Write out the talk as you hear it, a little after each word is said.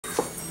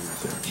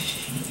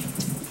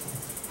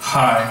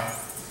Hi.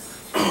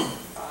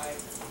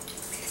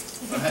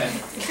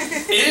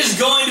 It is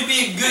going to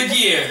be a good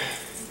year.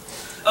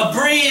 A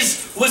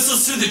breeze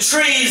whistles through the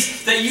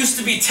trees that used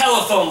to be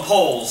telephone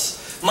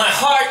poles. My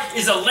heart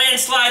is a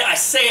landslide I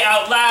say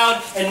out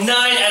loud, and 9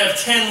 out of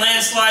 10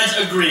 landslides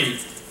agree.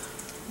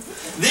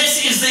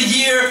 This is the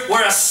year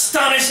where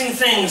astonishing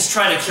things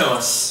try to kill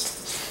us.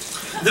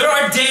 There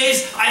are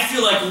days I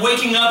feel like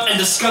waking up and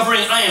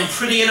discovering I am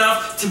pretty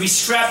enough to be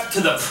strapped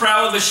to the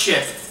prow of a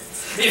ship.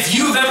 If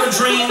you've ever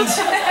dreamed...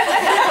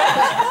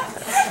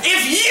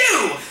 If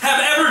you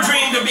have ever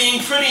dreamed of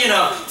being pretty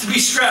enough to be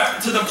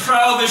strapped to the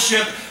prow of a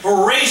ship,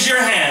 raise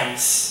your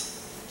hands.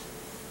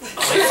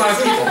 Like 5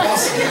 people.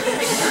 Awesome.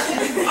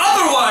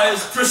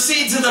 Otherwise,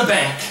 proceed to the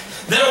bank.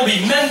 There will be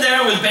men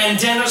there with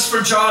bandanas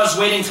for jaws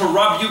waiting to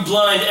rob you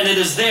blind, and it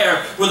is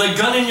there, with a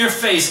gun in your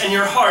face and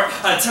your heart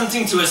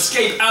attempting to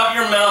escape out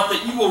your mouth,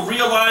 that you will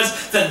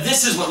realize that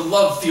this is what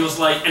love feels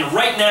like, and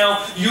right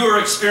now, you are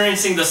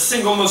experiencing the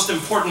single most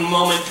important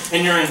moment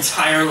in your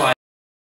entire life.